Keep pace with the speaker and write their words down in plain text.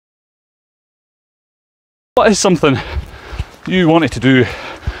What is something you wanted to do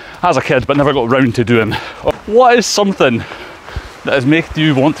as a kid but never got round to doing? What is something that has made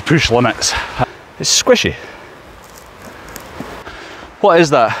you want to push limits? It's squishy. What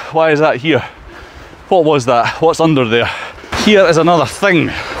is that? Why is that here? What was that? What's under there? Here is another thing.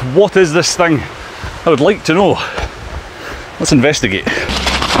 What is this thing? I would like to know. Let's investigate.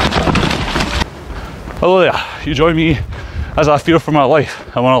 Hello there, you join me as I fear for my life.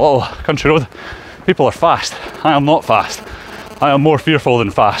 I'm on a little country road. People are fast. I am not fast. I am more fearful than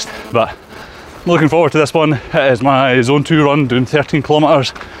fast, but I'm looking forward to this one. It is my zone 2 run, doing 13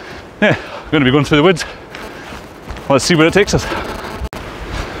 kilometres. Yeah, I'm going to be going through the woods. Let's see where it takes us.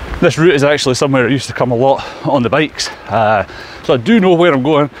 This route is actually somewhere I used to come a lot on the bikes, so I do know where I'm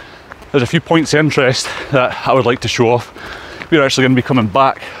going. There's a few points of interest that I would like to show off. We're actually going to be coming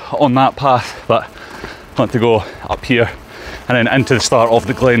back on that path, but I want to go up here and then into the start of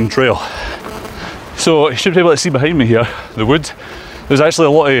the Glen Trail. So you should be able to see behind me here, the woods. There's actually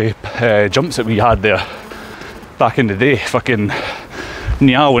a lot of jumps that we had there back in the day, fucking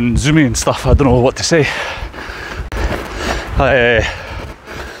Niao and Zumi and stuff, I don't know what to say.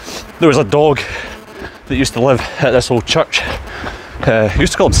 There was a dog that used to live at this old church.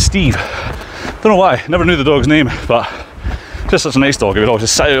 Used to call him Steve. Don't know why, never knew the dog's name, but just such a nice dog. He would always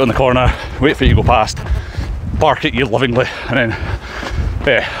just sit out on the corner, wait for you to go past, bark at you lovingly, and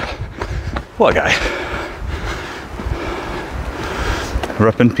then, what a guy.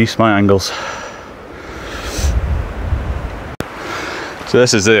 Rip in peace my angles. So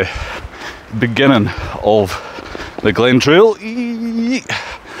this is the beginning of the Glen Trail. There's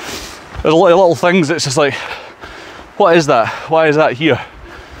a lot of little things that's just like, what is that? Why is that here?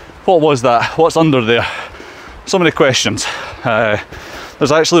 What was that? What's under there? So many questions.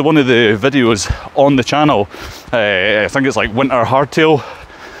 There's actually one of the videos on the channel, I think it's like winter hardtail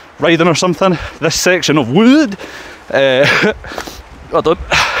riding or something. This section of wood, this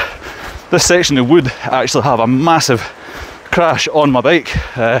section of wood I actually have a massive crash on my bike.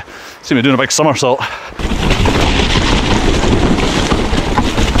 See me doing a big somersault.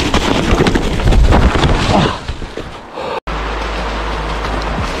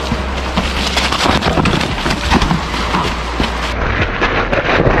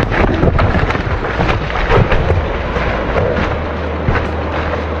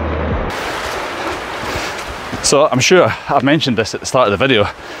 So I'm sure I've mentioned this at the start of the video,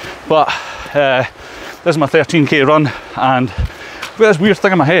 but this is my 13k run, and I've got this weird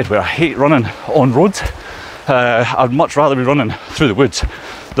thing in my head where I hate running on roads. I'd much rather be running through the woods.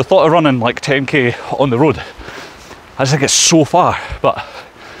 The thought of running like 10k on the road, I just think it's so far, but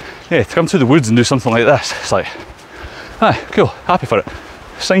yeah, to come through the woods and do something like this, it's like, ah, cool, happy for it.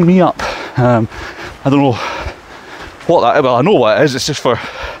 Sign me up. I don't know what that is, well I know what it is, it's just for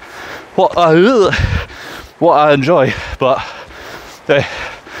what I enjoy, but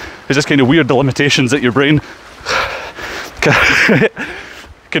it's just kind of weird, the limitations that your brain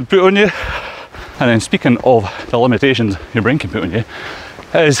can put on you. And then speaking of the limitations your brain can put on you,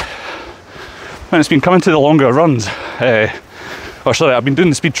 is when it's been coming to the longer runs, or sorry, I've been doing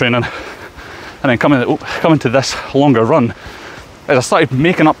the speed training, and then coming to this longer run, as I started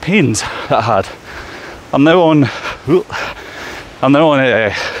making up pains that I had. I'm now on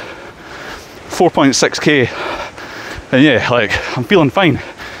 4.6k, and yeah, like I'm feeling fine,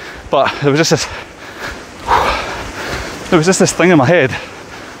 but there was just this thing in my head.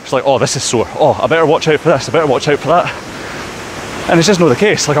 It's like, oh, this is sore, oh, I better watch out for this, I better watch out for that, and it's just not the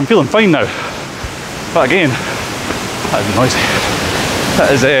case. Like, I'm feeling fine now, but again, that is noisy.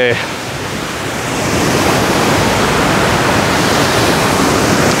 That is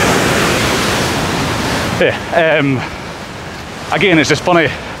again, it's just funny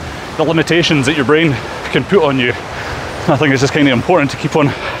the limitations that your brain can put on you. I think it's just kind of important to keep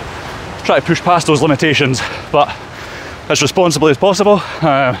on try to push past those limitations, but as responsibly as possible.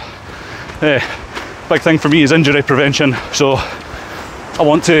 Big thing for me is injury prevention, so I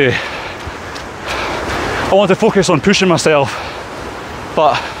want to focus on pushing myself,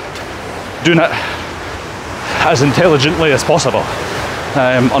 but doing it as intelligently as possible.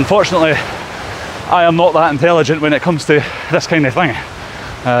 Unfortunately, I am not that intelligent when it comes to this kind of thing.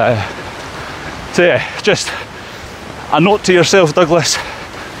 So yeah, just a note to yourself, Douglas,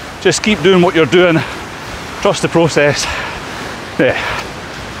 just keep doing what you're doing, trust the process, yeah,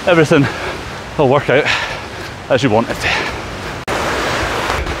 everything will work out as you want it to.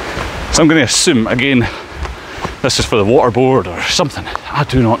 So I'm going to assume, again, this is for the water board or something, I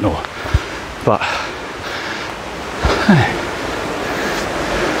do not know, but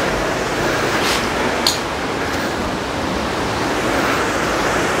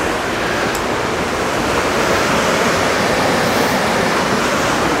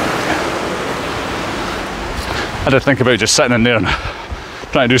I did think about just sitting in there and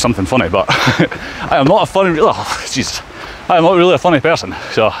trying to do something funny, but I am not a funny, oh, Jesus, I am not really a funny person,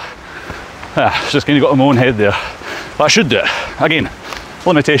 so yeah, just kind of got in my own head there. But I should do it. Again,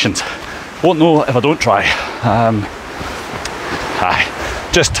 limitations. Won't know if I don't try.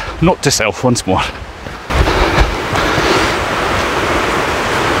 Just note to self once more.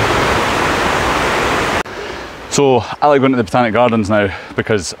 So I like going to the Botanic Gardens now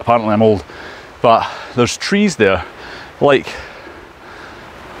because apparently I'm old, but there's trees there like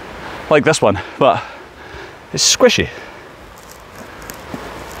this one, but it's squishy.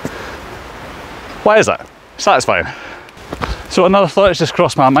 Why is that? Satisfying. So another thought that's just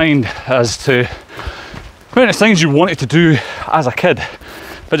crossed my mind as to the amount of things you wanted to do as a kid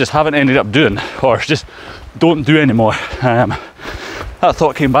but just haven't ended up doing, or just don't do anymore. That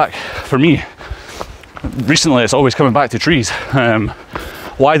thought came back for me. Recently it's always coming back to trees.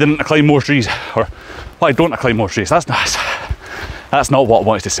 Why didn't I climb more trees? Or why don't I climb more trees? That's not what I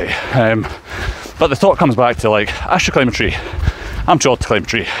wanted to say. But the thought comes back to like, I should climb a tree. I'm too old to climb a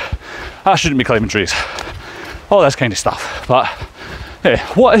tree. I shouldn't be climbing trees. All this kind of stuff. But hey,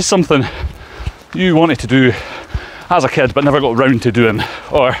 what is something you wanted to do as a kid but never got around to doing?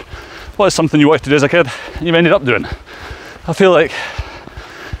 Or what is something you wanted to do as a kid and you've ended up doing? I feel like,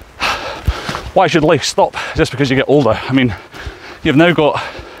 why should life stop just because you get older? I mean, you've now got,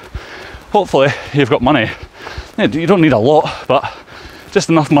 hopefully you've got money. You don't need a lot, but just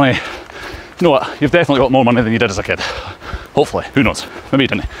enough money. You know what, you've definitely got more money than you did as a kid. Hopefully, who knows? Maybe you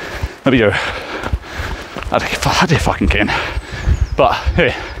didn't. Maybe you're, I do fucking ken. But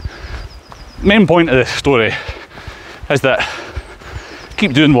hey, main point of the story is that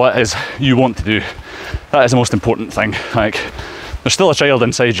keep doing what it is you want to do. That is the most important thing. Like, there's still a child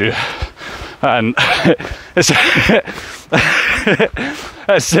inside you, and it's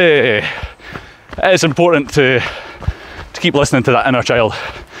important to keep listening to that inner child.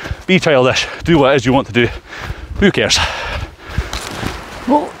 Be childish, do what it is you want to do. Who cares?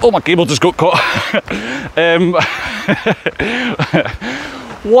 Oh, my cable just got caught.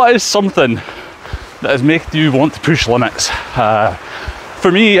 What is something that has made you want to push limits?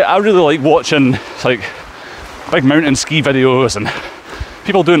 For me, I really like watching like big mountain ski videos and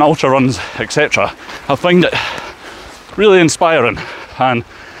people doing ultra runs, etc. I find it really inspiring, and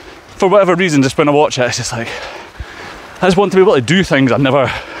for whatever reason, just when I watch it, it's just like, I just want to be able to do things I never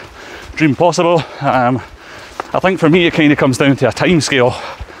dreamed possible. I think for me it kind of comes down to a time scale,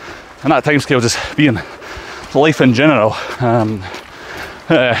 and that time scale just being life in general.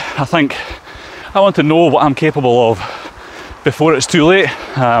 I think I want to know what I'm capable of before it's too late.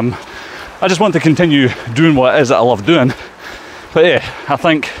 I just want to continue doing what it is that I love doing. But yeah, I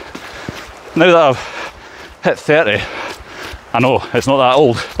think now that I've hit 30, I know it's not that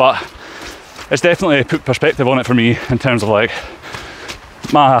old, but it's definitely put perspective on it for me in terms of like,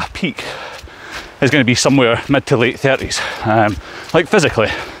 my peak is going to be somewhere mid to late 30s. Like physically,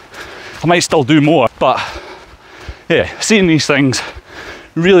 I might still do more, but yeah, seeing these things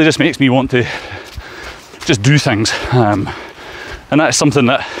really just makes me want to just do things. And that's something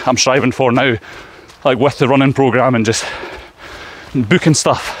that I'm striving for now, like with the running program and just booking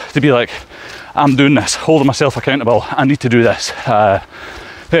stuff to be like, I'm doing this, holding myself accountable, I need to do this.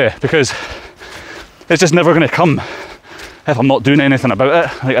 Yeah, because it's just never going to come if I'm not doing anything about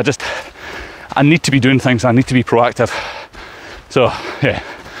it. Like I need to be doing things, I need to be proactive. So yeah,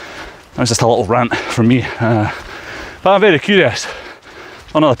 that was just a little rant from me. But I'm very curious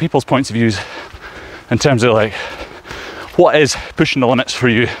on other people's points of views in terms of like, what is pushing the limits for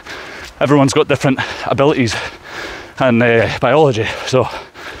you? Everyone's got different abilities and biology. So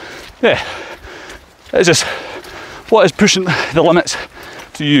yeah, it's just, what is pushing the limits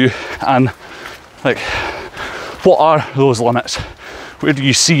to you, and like, what are those limits? Where do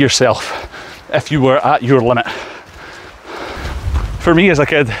you see yourself if you were at your limit? For me as a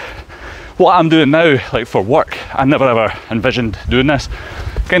kid, what I'm doing now, like for work, I never ever envisioned doing this.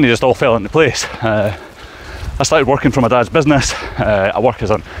 Kind of just all fell into place. I started working for my dad's business. I work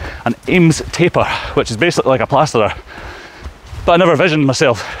as an Ames taper, which is basically like a plasterer. But I never envisioned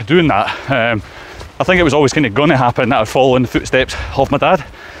myself doing that. I think it was always kind of going to happen that I would follow in the footsteps of my dad.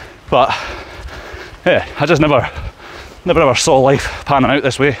 But yeah, I just never ever saw life panning out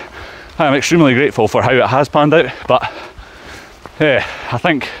this way. I'm extremely grateful for how it has panned out. But yeah, I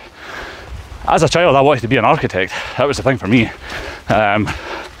think as a child I wanted to be an architect. That was the thing for me.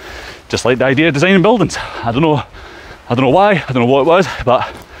 Just like the idea of designing buildings. I don't know why, I don't know what it was,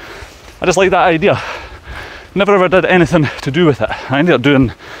 but I just like that idea. Never ever did anything to do with it. I ended up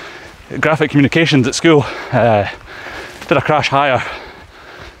doing graphic communications at school. Did a crash hire,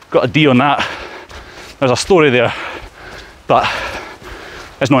 got a D on that. there's a story there that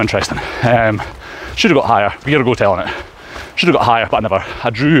is not interesting. Should have got higher, a year ago telling it. Should have got higher, but I never.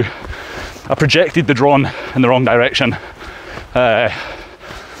 I projected the drawing in the wrong direction. Would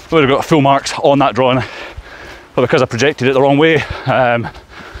have got full marks on that drawing, but because I projected it the wrong way,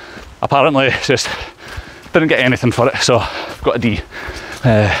 apparently just didn't get anything for it, so I've got a D.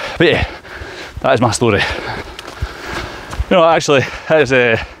 But yeah, that is my story. You know, actually, that has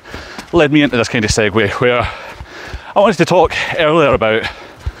led me into this kind of segue where I wanted to talk earlier about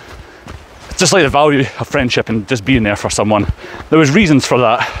just like the value of friendship and just being there for someone. There was reasons for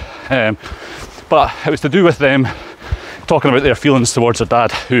that, but it was to do with them talking about their feelings towards their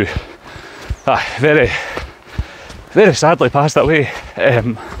dad, who very, very sadly passed away.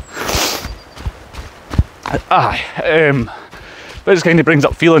 But it just kind of brings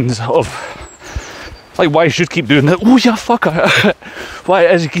up feelings of like why you should keep doing that. Oh yeah, fucker. Why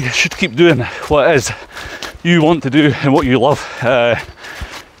it is you should keep doing what it is you want to do and what you love.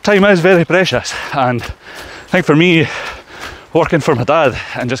 Time is very precious, and I think for me, working for my dad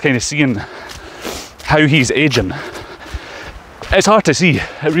and just kind of seeing how he's aging, it's hard to see,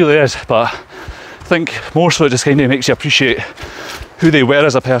 it really is, but I think more so it just kind of makes you appreciate who they were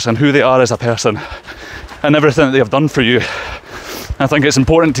as a person, who they are as a person, and everything that they've done for you. I think it's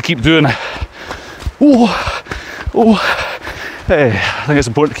important to keep doing I think it's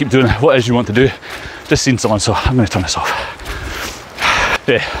important to keep doing what it is you want to do. Just seen someone, so I'm going to turn this off.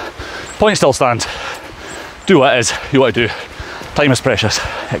 Yeah, point still stands. Do what it is you want to do. Time is precious,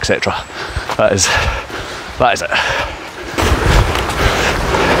 etc. That is it.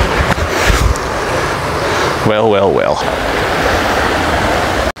 Well.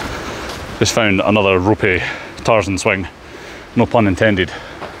 Just found another ropey Tarzan swing. No pun intended.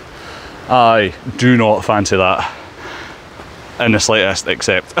 I do not fancy that in the slightest,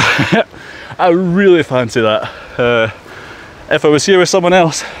 except I really fancy that. If I was here with someone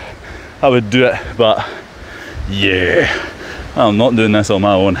else, I would do it, but yeah, I'm not doing this on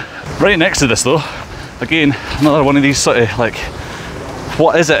my own. Right next to this though, again, another one of these sort of like,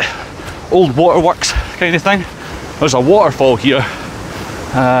 what is it? Old waterworks kind of thing. There's a waterfall here.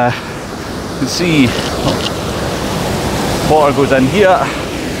 You can see water goes in here.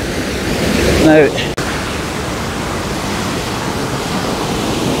 Now,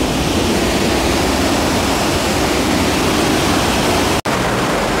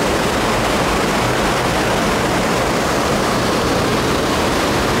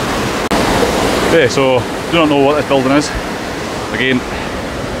 okay, so do not know what this building is. Again,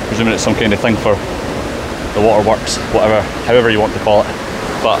 presuming it's some kind of thing for the waterworks, whatever, however you want to call it.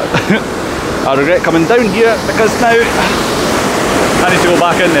 But I regret coming down here because now I need to go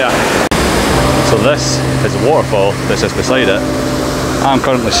back in there. So this is the waterfall that's just beside it. I'm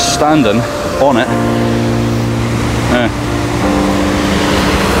currently standing on it.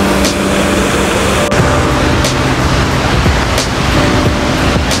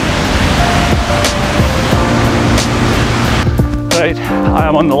 Right, I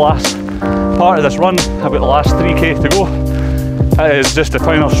am on the last part of this run. I've got the last 3k to go. It is just the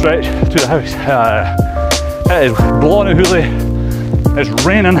final stretch to the house. It is blowing a hoolie, it's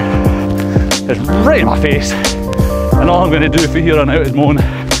raining, it's right in my face, and all I'm going to do from here on out is moan.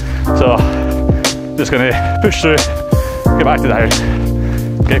 So, just going to push through, get back to the house,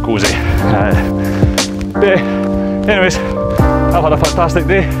 get cosy. Anyways, I've had a fantastic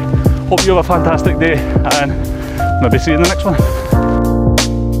day. Hope you have a fantastic day, and maybe see you in the next one.